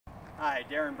Hi,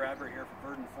 Darren Bradbury here from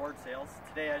Verdon Ford Sales.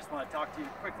 Today I just want to talk to you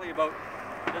quickly about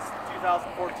this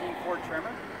 2014 Ford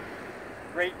Tremor.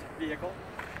 Great vehicle,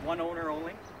 one owner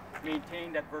only,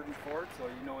 maintained at Verdon Ford, so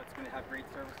you know it's going to have great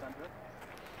service under it.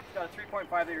 It's got a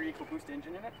 3.5 liter EcoBoost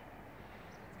engine in it.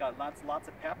 It's got lots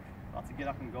of pep, lots of get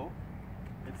up and go.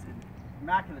 It's in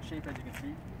immaculate shape, as you can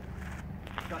see.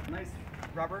 It's got nice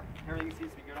rubber, everything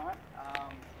seems to be good on it.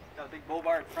 Got a big bull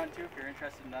bar at the front too if you're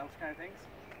interested in those kind of things.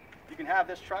 You can have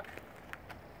this truck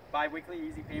bi-weekly,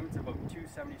 easy payments of about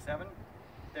 $277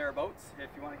 thereabouts. If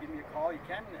you want to give me a call, you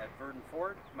can at Verdon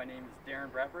Ford. My name is Darren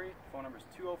Bradbury. Phone number is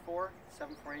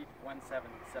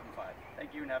 204-748-1775.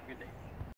 Thank you and have a good day.